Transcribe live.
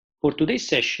For today's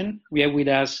session, we have with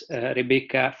us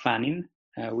Rebecca Fannin,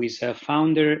 who is a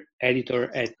founder,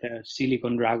 editor at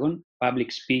Silicon Dragon,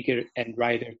 public speaker and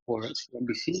writer for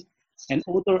CNBC, and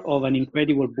author of an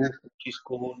incredible book which is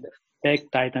called Tech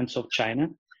Titans of China.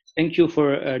 Thank you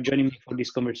for joining me for this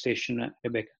conversation,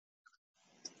 Rebecca.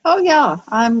 Oh, yeah,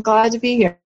 I'm glad to be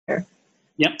here.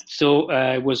 Yeah, so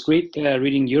it was great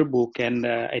reading your book, and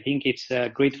I think it's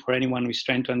great for anyone who's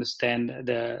trying to understand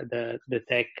the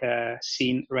tech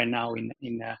scene right now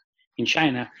in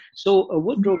China. So,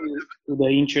 what drove you to the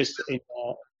interest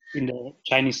in the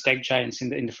Chinese tech giants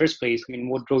in the first place? I mean,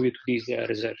 what drove you to this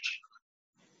research?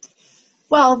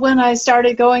 Well, when I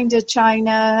started going to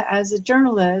China as a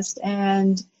journalist,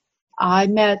 and I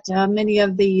met many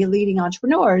of the leading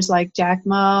entrepreneurs like Jack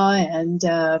Ma and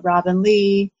Robin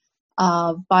Li.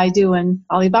 Baidu and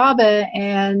Alibaba,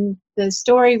 and the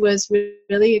story was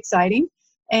really exciting,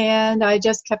 and I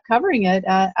just kept covering it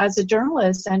as a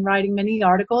journalist and writing many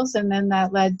articles, and then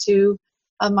that led to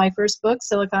my first book,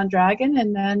 Silicon Dragon,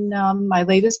 and then my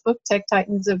latest book, Tech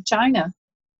Titans of China.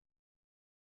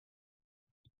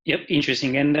 Yep,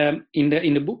 interesting. And in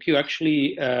the book, you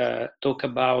actually talk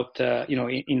about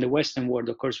in the Western world,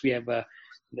 of course, we have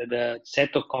the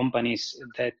set of companies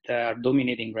that are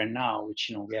dominating right now, which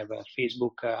we have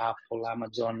Facebook, Apple,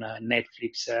 Amazon,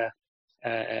 Netflix,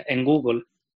 and Google.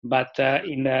 But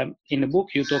in the book,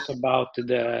 you talk about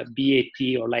the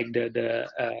BAT, or like the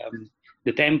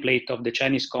template of the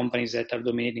Chinese companies that are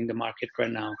dominating the market right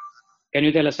now. Can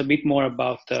you tell us a bit more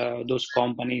about those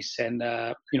companies and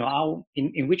how,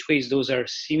 in which ways those are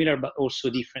similar but also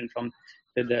different from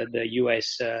the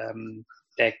US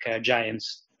tech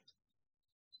giants?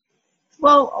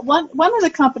 Well, one of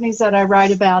the companies that I write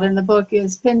about in the book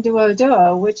is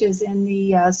Pinduoduo, which is in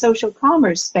the social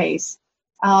commerce space.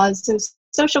 So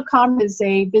social commerce is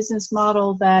a business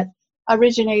model that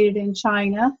originated in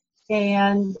China,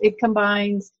 and it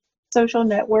combines social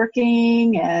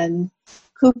networking and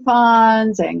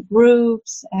coupons and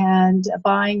groups and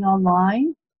buying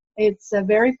online. It's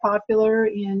very popular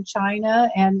in China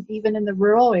and even in the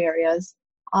rural areas.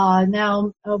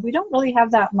 Now, we don't really have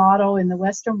that model in the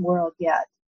Western world yet.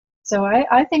 So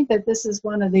I think that this is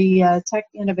one of the tech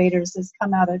innovators that's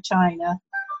come out of China.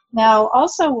 Now,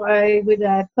 also, I would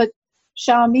put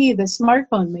Xiaomi, the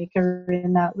smartphone maker,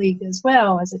 in that league as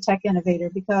well as a tech innovator,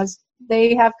 because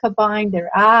they have combined their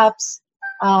apps,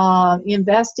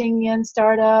 investing in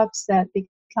startups that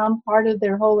become part of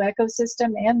their whole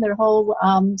ecosystem and their whole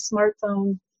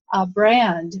smartphone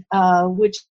brand,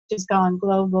 which has gone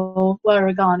global,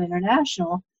 or gone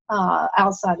international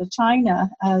outside of China,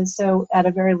 so at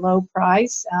a very low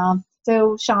price.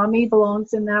 So Xiaomi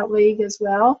belongs in that league as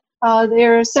well.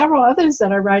 There are several others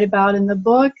that I write about in the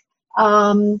book.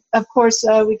 Of course,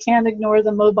 we can't ignore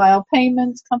the mobile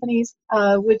payments companies,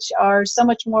 which are so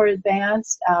much more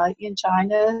advanced in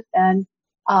China than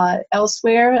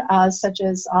elsewhere, such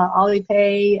as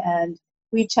Alipay and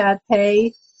WeChat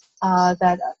Pay,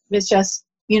 that is just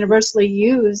universally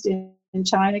used in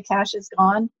China. Cash is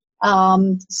gone.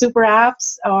 Super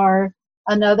apps are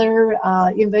another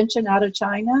invention out of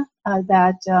China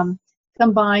that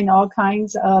combine all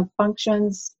kinds of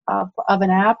functions of an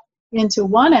app into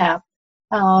one app.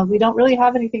 We don't really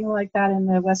have anything like that in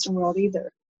the Western world either.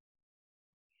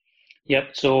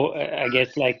 Yep. So I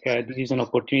guess this is an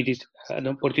opportunity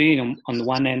on the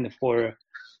one end for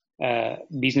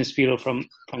business people from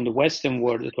the Western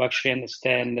world to actually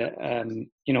understand,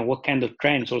 what kind of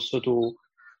trends also to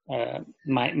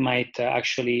might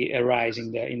actually arise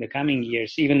in the coming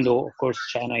years. Even though, of course,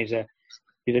 China is a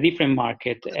different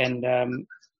market. And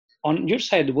on your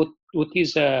side, what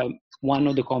is one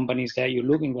of the companies that you're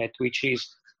looking at, which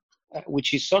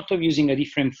is sort of using a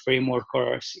different framework,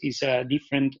 or is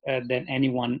different than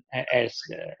anyone else?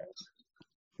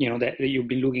 That you've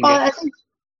been looking at. I think,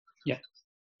 yeah.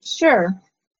 Sure.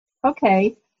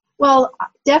 Okay. Well,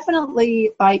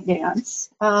 definitely ByteDance.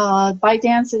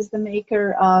 ByteDance is the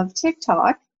maker of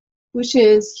TikTok, which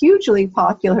is hugely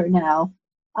popular now.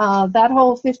 That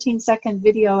whole 15-second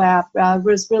video app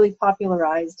was really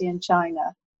popularized in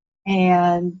China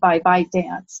and by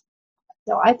ByteDance.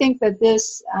 So I think that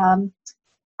this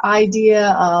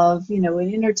idea of,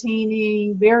 an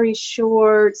entertaining, very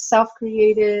short,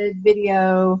 self-created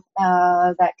video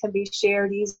that can be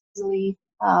shared easily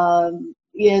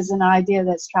is an idea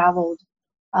that's traveled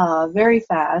very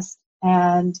fast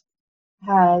and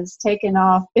has taken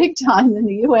off big time in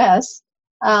the U.S.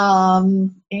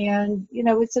 And,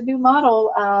 it's a new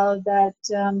model that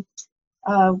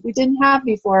we didn't have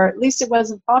before. At least it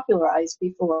wasn't popularized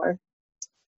before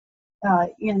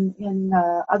in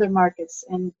other markets,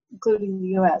 including the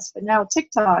U.S. But now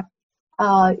TikTok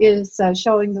is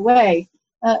showing the way.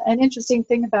 An interesting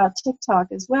thing about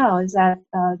TikTok as well is that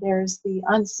there's the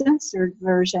uncensored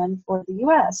version for the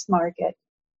U.S. market.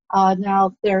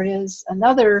 Now, there is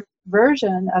another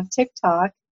version of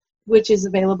TikTok which is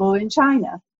available in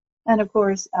China. And of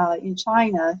course, in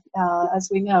China, as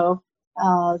we know,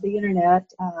 the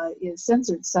internet is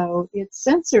censored. So it's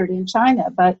censored in China,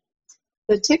 but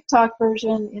the TikTok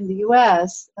version in the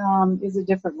U.S. Is a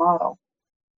different model.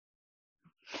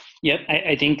 Yeah,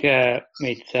 I think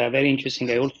it's very interesting.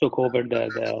 I also covered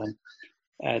the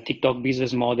TikTok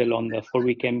business model on the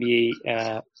 4-week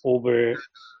MBA over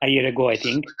a year ago, I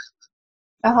think.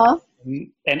 Uh-huh.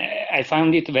 And I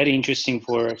found it very interesting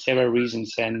for several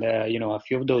reasons. And, a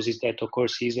few of those is that, of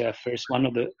course, he's one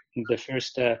of the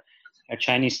first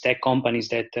Chinese tech companies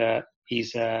that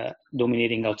is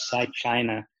dominating outside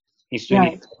China. He's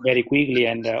doing it very quickly,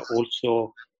 and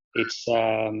also it's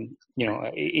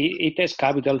it has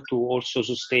capital to also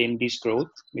sustain this growth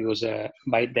because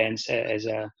ByteDance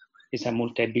is a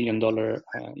multi-billion-dollar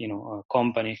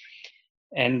company,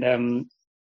 and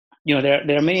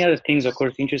there are many other things, of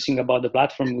course, interesting about the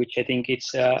platform, which I think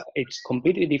it's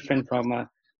completely different from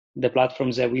the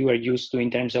platforms that we were used to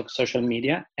in terms of social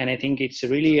media, and I think it's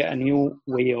really a new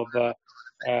way of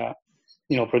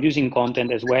producing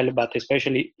content as well, but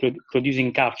especially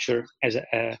producing capture as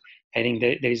I think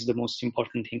that is the most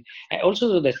important thing. I also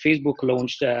know that Facebook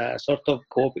launched a sort of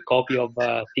copy of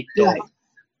TikTok.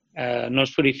 Not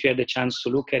sure if you had the chance to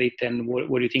look at it, and what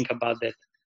do you think about that?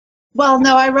 Well,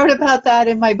 no, I wrote about that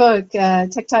in my book,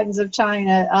 Tech Titans of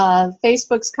China.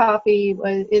 Facebook's copy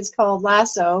is called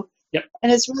Lasso,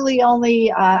 and it's really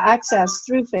only accessed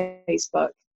through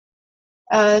Facebook.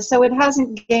 So it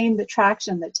hasn't gained the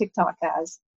traction that TikTok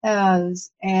has.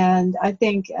 And I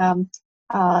think,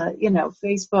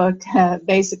 Facebook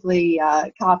basically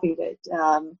copied it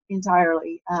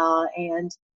entirely,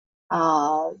 and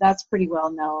that's pretty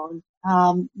well known.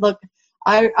 Look,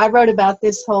 I wrote about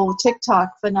this whole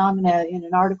TikTok phenomena in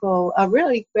an article, a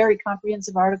really very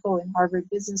comprehensive article in Harvard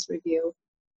Business Review.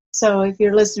 So if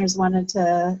your listeners wanted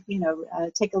to,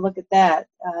 take a look at that,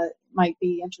 it might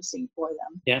be interesting for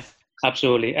them. Yeah.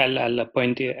 Absolutely, I'll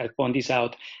point this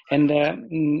out. And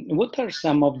what are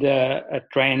some of the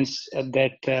trends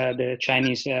that the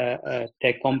Chinese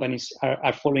tech companies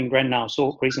are following right now?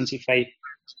 So, for instance, if I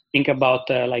think about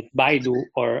like Baidu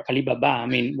or Alibaba, I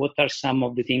mean, what are some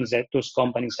of the things that those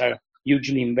companies are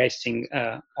hugely investing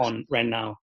on right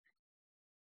now?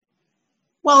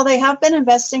 Well, they have been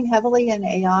investing heavily in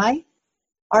AI,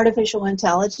 artificial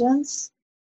intelligence,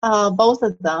 both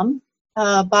of them.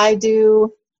 Baidu.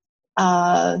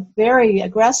 Very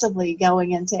aggressively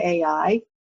going into AI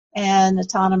and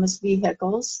autonomous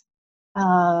vehicles,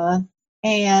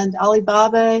 and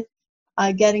Alibaba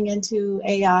getting into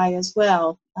AI as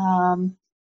well.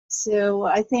 So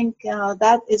I think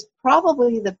that is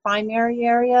probably the primary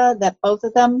area that both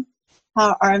of them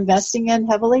are investing in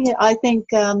heavily. I think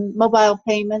mobile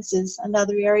payments is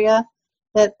another area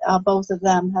that both of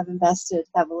them have invested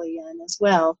heavily in as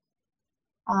well.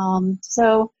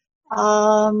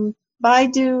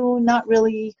 Baidu, not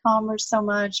really e-commerce so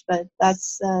much, but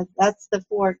that's the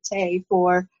forte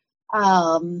for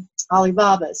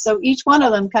Alibaba. So each one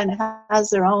of them kind of has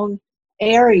their own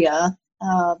area.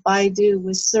 Baidu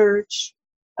with search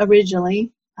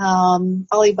originally,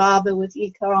 Alibaba with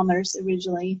e-commerce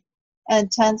originally, and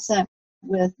Tencent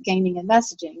with gaming and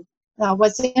messaging. Now,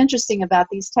 what's interesting about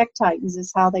these tech titans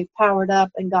is how they've powered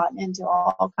up and gotten into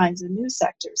all kinds of new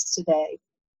sectors today.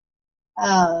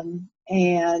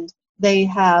 And they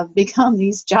have become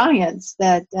these giants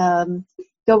that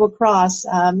go across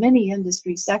many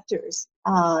industry sectors.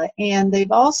 And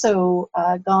they've also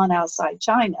gone outside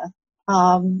China.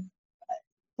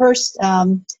 First,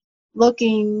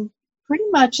 looking pretty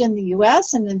much in the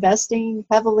U.S. and investing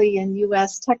heavily in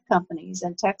U.S. tech companies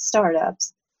and tech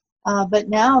startups. But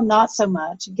now not so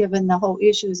much, given the whole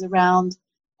issues around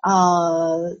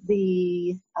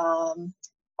the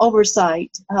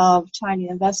oversight of China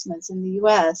investments in the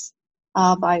U.S.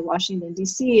 By Washington,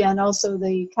 D.C., and also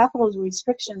the capital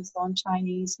restrictions on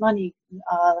Chinese money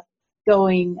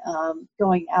going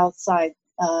outside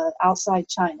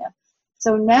China.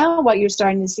 So now what you're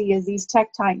starting to see is these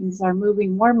tech titans are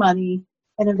moving more money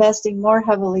and investing more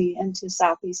heavily into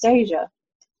Southeast Asia.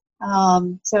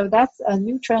 So that's a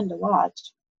new trend to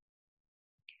watch.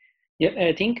 Yeah,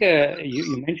 I think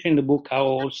you mentioned in the book how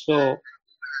also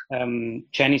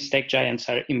Chinese tech giants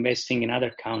are investing in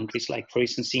other countries, like, for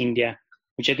instance, India,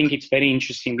 which I think it's very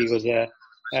interesting because,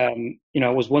 I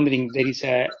was wondering if there is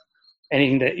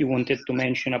anything that you wanted to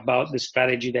mention about the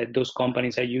strategy that those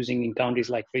companies are using in countries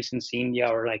like, for instance, India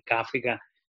or like Africa,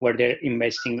 where they're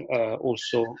investing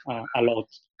also a lot.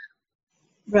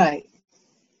 Right.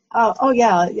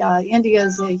 Yeah. India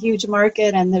is a huge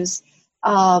market, and there's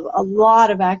a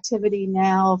lot of activity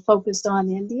now focused on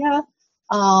India.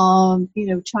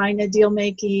 China deal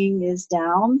making is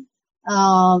down.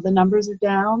 The numbers are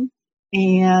down,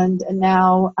 and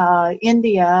now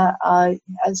India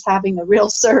is having a real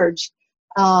surge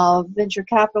of venture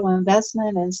capital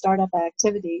investment and startup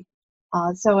activity.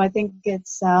 So I think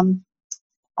it's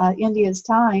India's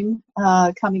time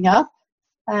coming up,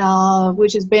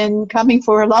 which has been coming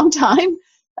for a long time.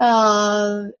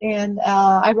 And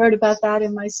I wrote about that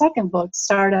in my second book,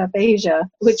 Startup Asia,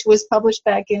 which was published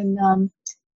back in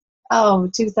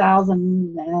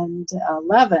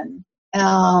 2011.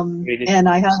 Really? And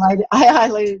I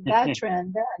highlighted that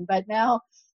trend then. But now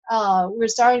we're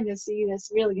starting to see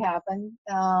this really happen,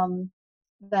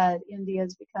 that India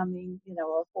is becoming,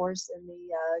 a force in the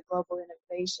global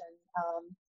innovation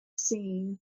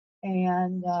scene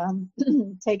and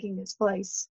taking its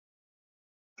place.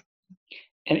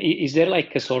 And is there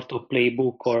like a sort of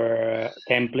playbook or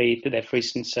template that, for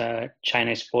instance,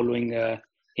 China is following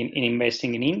in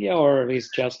investing in India, or is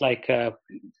just like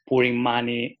pouring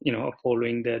money,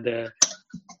 following the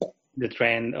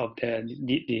trend of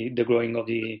the growing of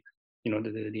the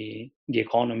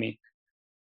economy?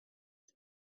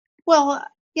 Well,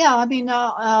 yeah, I mean,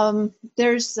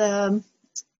 there's a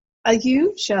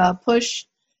huge push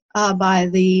by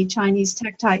the Chinese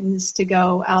tech titans to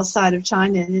go outside of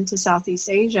China and into Southeast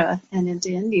Asia and into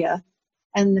India.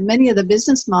 And many of the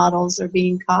business models are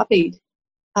being copied.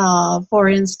 For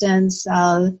instance,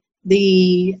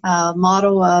 the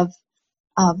model of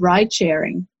ride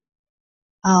sharing,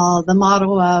 the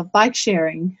model of bike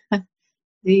sharing,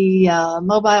 the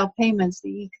mobile payments,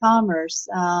 the e-commerce.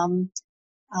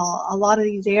 A lot of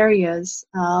these areas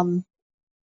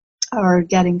are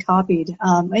getting copied.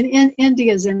 And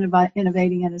India is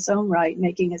innovating in its own right,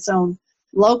 making its own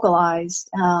localized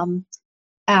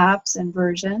apps and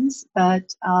versions.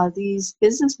 But these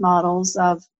business models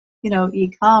of,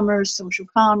 e-commerce, social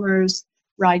commerce,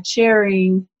 ride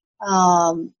sharing,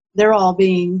 they're all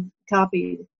being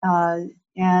copied.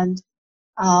 And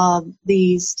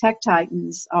these tech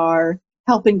titans are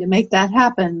helping to make that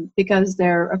happen because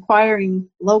they're acquiring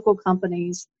local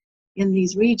companies in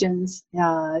these regions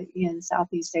in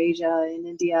Southeast Asia, in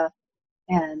India,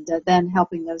 and then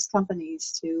helping those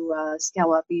companies to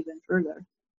scale up even further.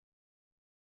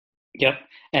 Yep.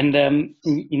 And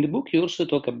in the book, you also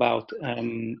talk about,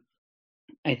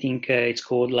 I think it's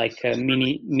called like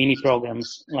mini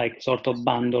programs, like sort of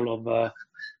bundle of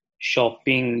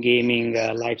shopping, gaming,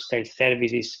 lifestyle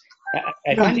services.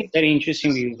 I find it very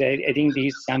interesting because I think this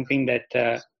is something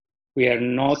that we are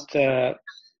not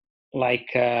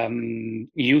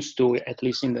used to, at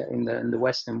least in the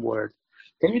Western world.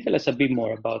 Can you tell us a bit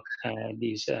more about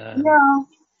these? Yeah.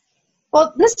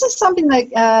 Well, this is something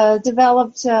that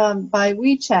developed by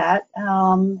WeChat,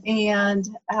 and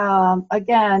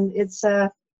again, it's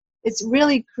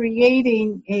really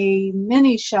creating a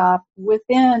mini shop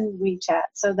within WeChat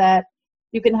so that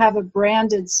you can have a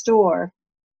branded store,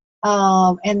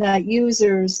 and that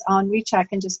users on WeChat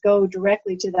can just go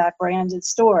directly to that branded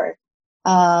store,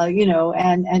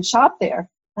 and shop there.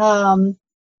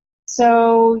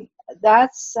 So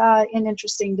that's an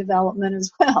interesting development as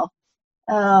well.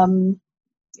 And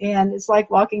it's like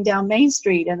walking down Main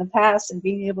Street in the past and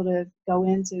being able to go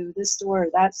into this store or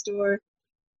that store.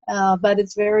 But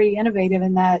it's very innovative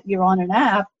in that you're on an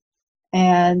app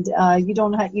and you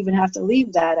don't even have to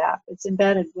leave that app. It's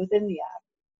embedded within the app.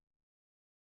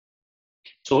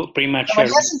 So pretty much. So I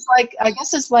guess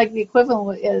it's like the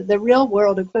equivalent, the real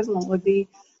world equivalent would be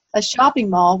a shopping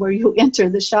mall where you enter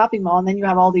the shopping mall and then you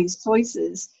have all these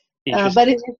choices. But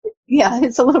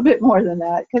it's a little bit more than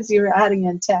that because you're adding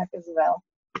in tech as well.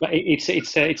 But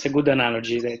it's a good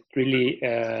analogy that really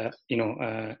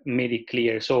made it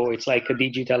clear. So it's like a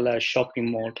digital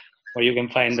shopping mall where you can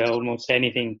find almost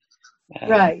anything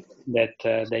right.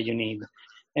 that you need.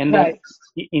 And right.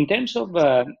 In terms of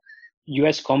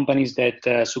U.S. companies that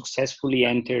successfully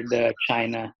entered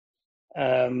China,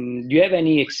 do you have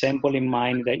any example in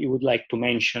mind that you would like to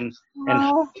mention, and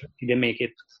how did they make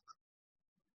it?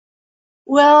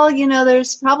 Well,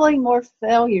 there's probably more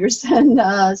failures than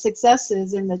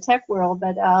successes in the tech world,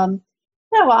 but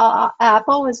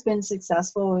Apple has been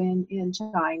successful in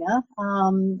China.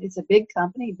 It's a big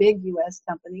company, big U.S.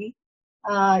 company.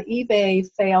 eBay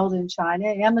failed in China.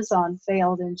 Amazon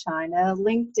failed in China.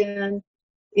 LinkedIn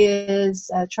is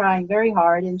trying very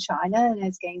hard in China and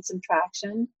has gained some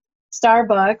traction.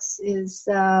 Starbucks is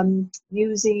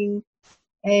using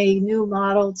a new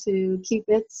model to keep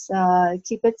its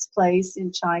place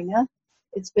in China.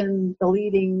 It's been the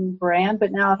leading brand,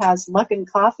 but now it has Luckin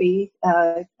Coffee,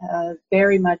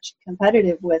 very much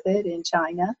competitive with it in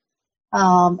China.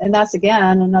 And that's,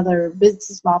 again, another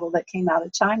business model that came out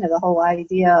of China, the whole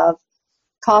idea of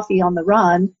coffee on the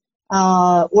run,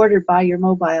 ordered by your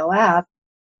mobile app,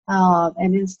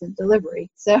 and instant delivery.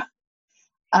 So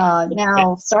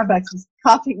now Starbucks is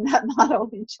copying that model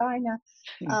in China.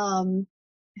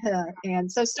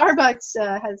 And so Starbucks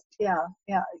has,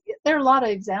 there are a lot of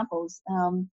examples.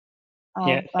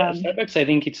 Starbucks, I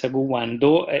think it's a good one,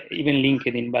 though even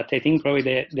LinkedIn, but I think probably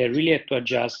they really had to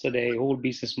adjust the whole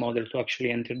business model to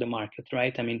actually enter the market,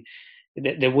 right? I mean,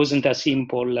 there wasn't a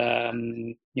simple,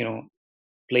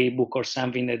 playbook or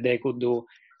something that they could do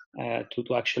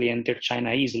to actually enter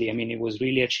China easily. I mean, it was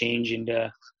really a change in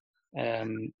their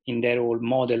whole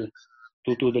model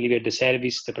to deliver the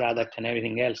service, the product, and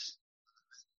everything else.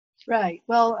 Right.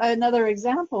 Well, another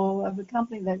example of a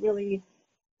company that really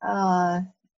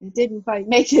didn't quite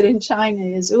make it in China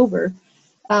is Uber.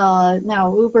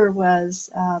 Now, Uber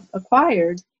was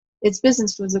acquired. Its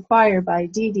business was acquired by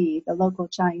Didi, the local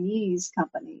Chinese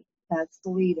company that's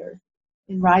the leader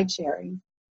in ride sharing.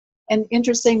 And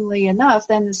interestingly enough,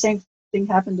 then the same thing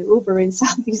happened to Uber in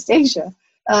Southeast Asia.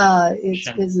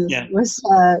 Its business was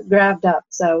grabbed up.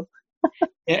 So.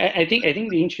 I think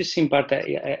the interesting part,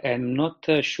 I'm not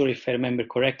sure if I remember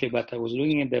correctly, but I was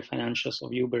looking at the financials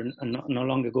of Uber not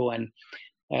long ago, and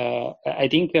I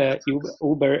think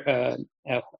Uber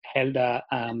held a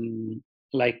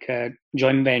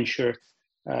joint venture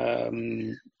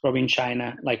probably in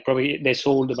China. Like probably they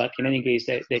sold, but in any case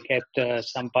they kept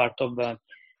some part of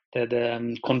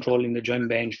the control in the joint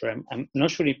venture. I'm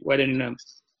not sure whether in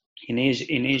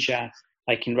Asia,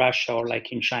 like in Russia or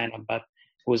like in China, but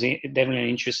it was definitely an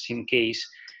interesting case.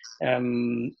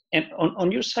 And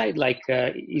on your side, like,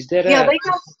 is there? Yeah,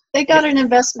 they got an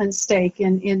investment stake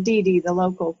in Didi, the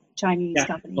local Chinese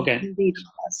company. Okay. Didi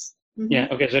Plus. Mm-hmm. Yeah.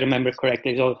 Okay. So I remember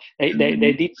correctly. So they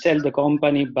did sell the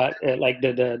company, but like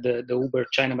the Uber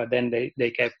China, but then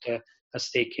they kept a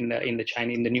stake in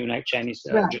the new Chinese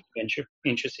joint venture.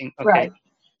 Interesting. Okay. Right.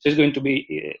 So it's going to be.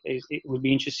 It will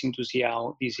be interesting to see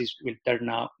how this will turn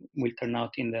out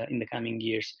in the coming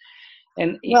years.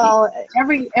 And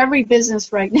every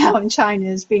business right now in China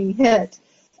is being hit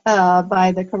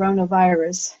by the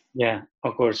coronavirus. Yeah,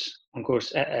 of course.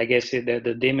 I guess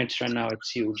the damage right now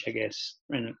it's huge. I guess,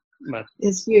 but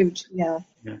it's huge. Yeah.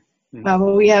 Mm-hmm.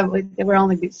 Well, we're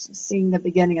only seeing the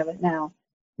beginning of it now.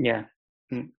 Yeah.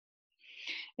 Mm-hmm.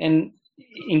 And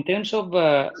in terms of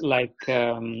the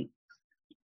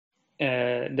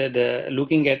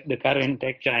looking at the current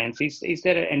tech giants, is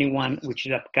there anyone which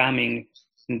is upcoming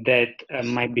that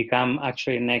might become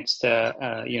actually next,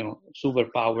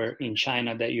 superpower in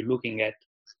China that you're looking at?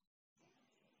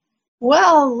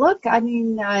 Well, look, I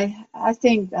mean, I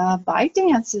think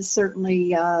ByteDance has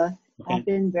certainly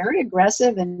been very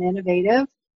aggressive and innovative.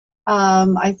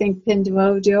 I think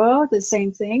Pinduoduo, the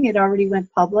same thing. It already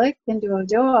went public.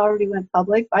 Pinduoduo already went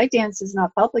public. ByteDance is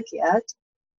not public yet.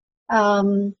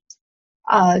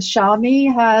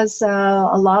 Xiaomi has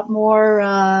a lot more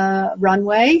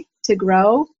runway to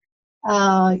grow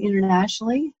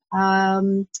internationally.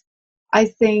 I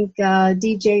think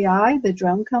DJI, the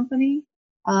drone company,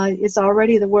 is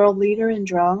already the world leader in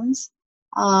drones.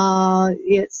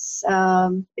 It's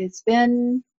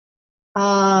been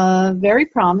very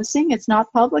promising. It's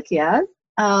not public yet,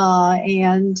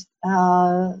 and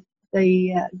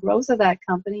the growth of that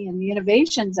company and the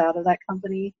innovations out of that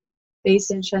company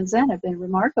based in Shenzhen have been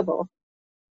remarkable.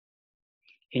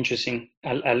 Interesting.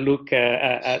 I'll look.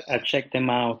 I'll check them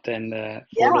out and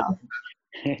follow them.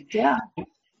 Yeah.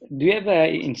 Do you have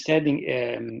instead?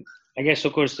 I guess,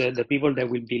 of course, the people that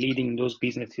will be leading those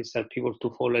businesses are people to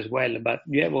follow as well. But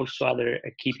do you have also other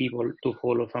key people to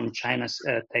follow from China's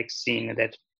tech scene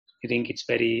that you think it's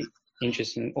very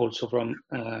interesting, also from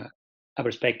a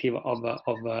perspective of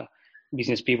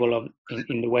business people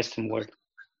in the Western world?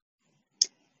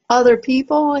 Other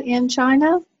people in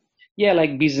China? Yeah,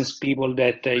 like business people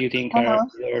that you think are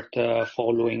worth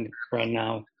following right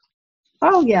now.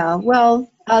 Oh, yeah.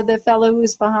 Well, the fellow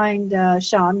who's behind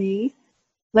Xiaomi,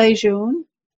 Lei Jun,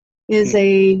 is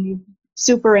a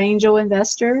super angel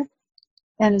investor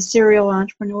and a serial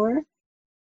entrepreneur.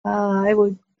 I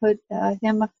would put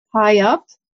him high up.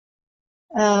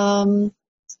 He's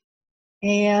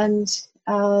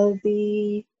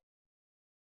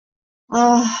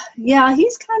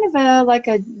kind of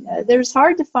there's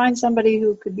hard to find somebody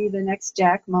who could be the next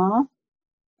Jack Ma.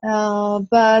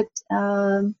 But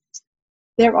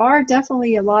there are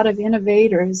definitely a lot of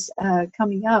innovators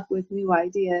coming up with new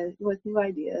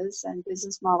ideas and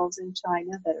business models in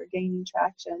China that are gaining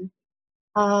traction.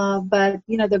 But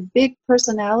the big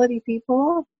personality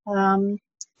people,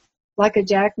 like a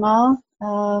Jack Ma,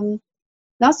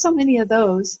 not so many of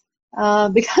those,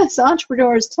 because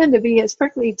entrepreneurs tend to be,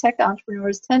 especially tech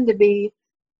entrepreneurs, tend to be,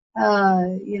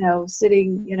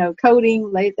 sitting,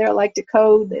 coding. They like to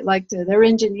code. They're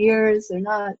engineers. They're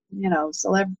not,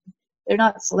 they're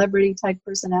not celebrity type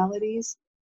personalities.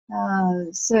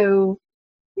 So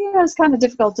it's kind of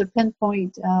difficult to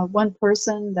pinpoint one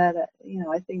person that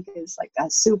I think is like a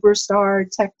superstar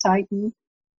tech titan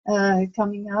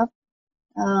coming up.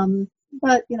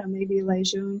 But maybe Lei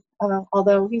Jun,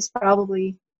 although he's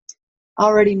probably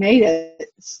already made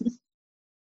it.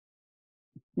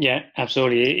 Yeah,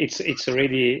 absolutely. It's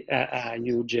already a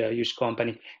huge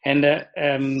company, and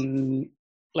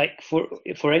like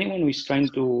for anyone who is trying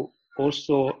to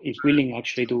also is willing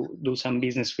actually to do some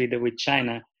business with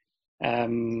China.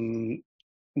 Do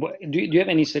you have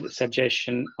any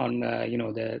suggestion on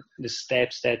the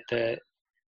steps that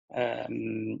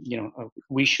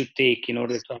we should take in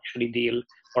order to actually deal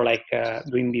or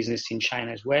doing business in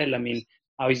China as well? I mean,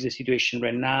 how is the situation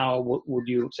right now? What would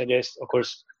you suggest? Of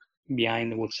course,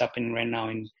 behind what's happening right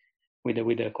now with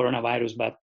the coronavirus,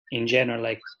 but in general,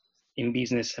 like in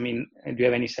business, I mean, do you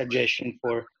have any suggestion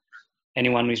for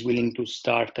anyone who is willing to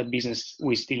start a business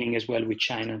who is dealing as well with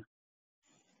China?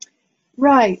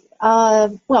 Right.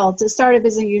 Well, to start a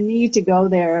business, you need to go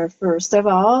there first of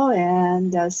all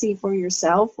and see for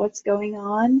yourself what's going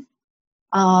on,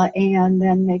 and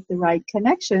then make the right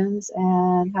connections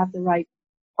and have the right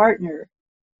partner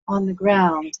on the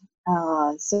ground.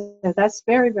 So that's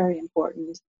very, very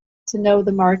important, to know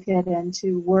the market and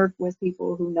to work with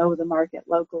people who know the market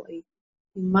locally.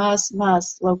 You must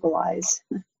localize.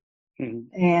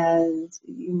 And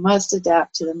you must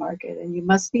adapt to the market, and you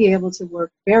must be able to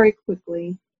work very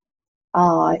quickly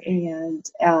and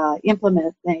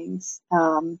implement things,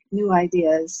 new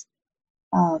ideas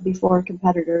before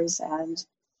competitors, and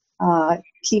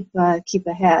keep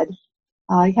ahead.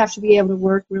 You have to be able to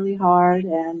work really hard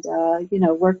and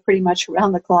work pretty much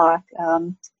around the clock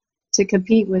to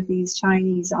compete with these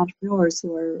Chinese entrepreneurs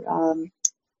who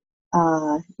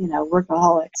are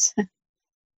workaholics.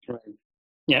 Right.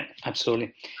 Yeah,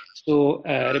 absolutely. So,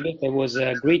 Rebecca, it was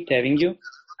great having you.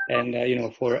 And,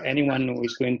 for anyone who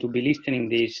is going to be listening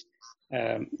this,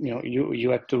 you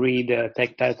have to read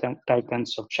Tech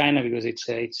Titans of China, because it's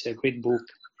a great book.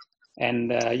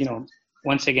 And,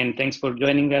 once again, thanks for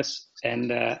joining us.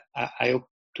 And I hope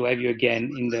to have you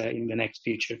again in the next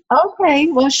future. Okay,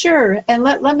 well, sure. And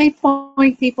let me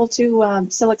point people to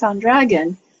Silicon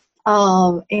Dragon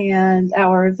and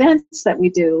our events that we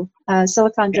do.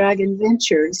 Silicon Dragon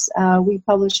Ventures. We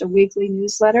publish a weekly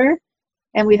newsletter,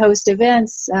 and we host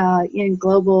events in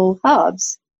global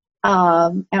hubs.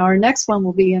 Our next one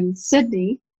will be in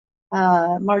Sydney,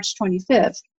 March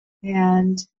 25th.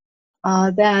 And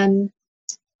then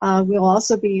we'll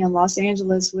also be in Los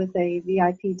Angeles with a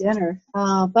VIP dinner.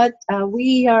 But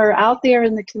we are out there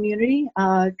in the community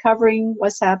covering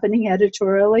what's happening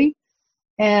editorially.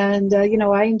 And,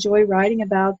 I enjoy writing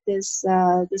about this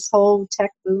whole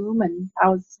tech boom and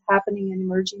how it's happening in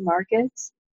emerging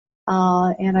markets.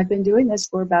 And I've been doing this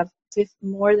for about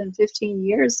more than 15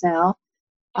 years now,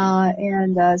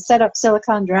 and set up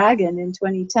Silicon Dragon in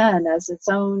 2010 as its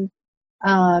own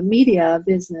media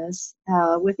business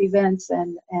with events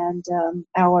and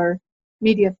our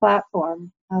media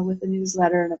platform with a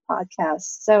newsletter and a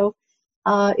podcast. So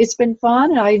it's been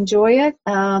fun, and I enjoy it.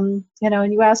 And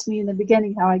you asked me in the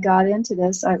beginning how I got into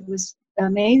this. I was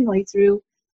mainly through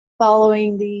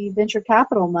following the venture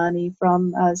capital money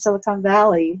from Silicon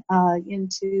Valley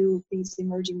into these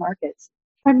emerging markets,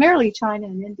 primarily China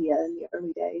and India in the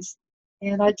early days.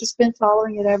 And I've just been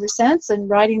following it ever since, and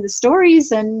writing the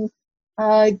stories and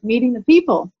meeting the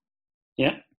people.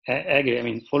 Yeah, I agree. I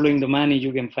mean, following the money,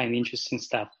 you can find interesting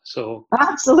stuff. So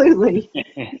absolutely.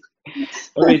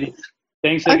 Alrighty.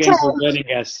 Thanks again for joining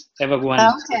us. Have a good one.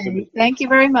 Okay. Thank you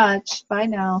very much. Bye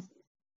now.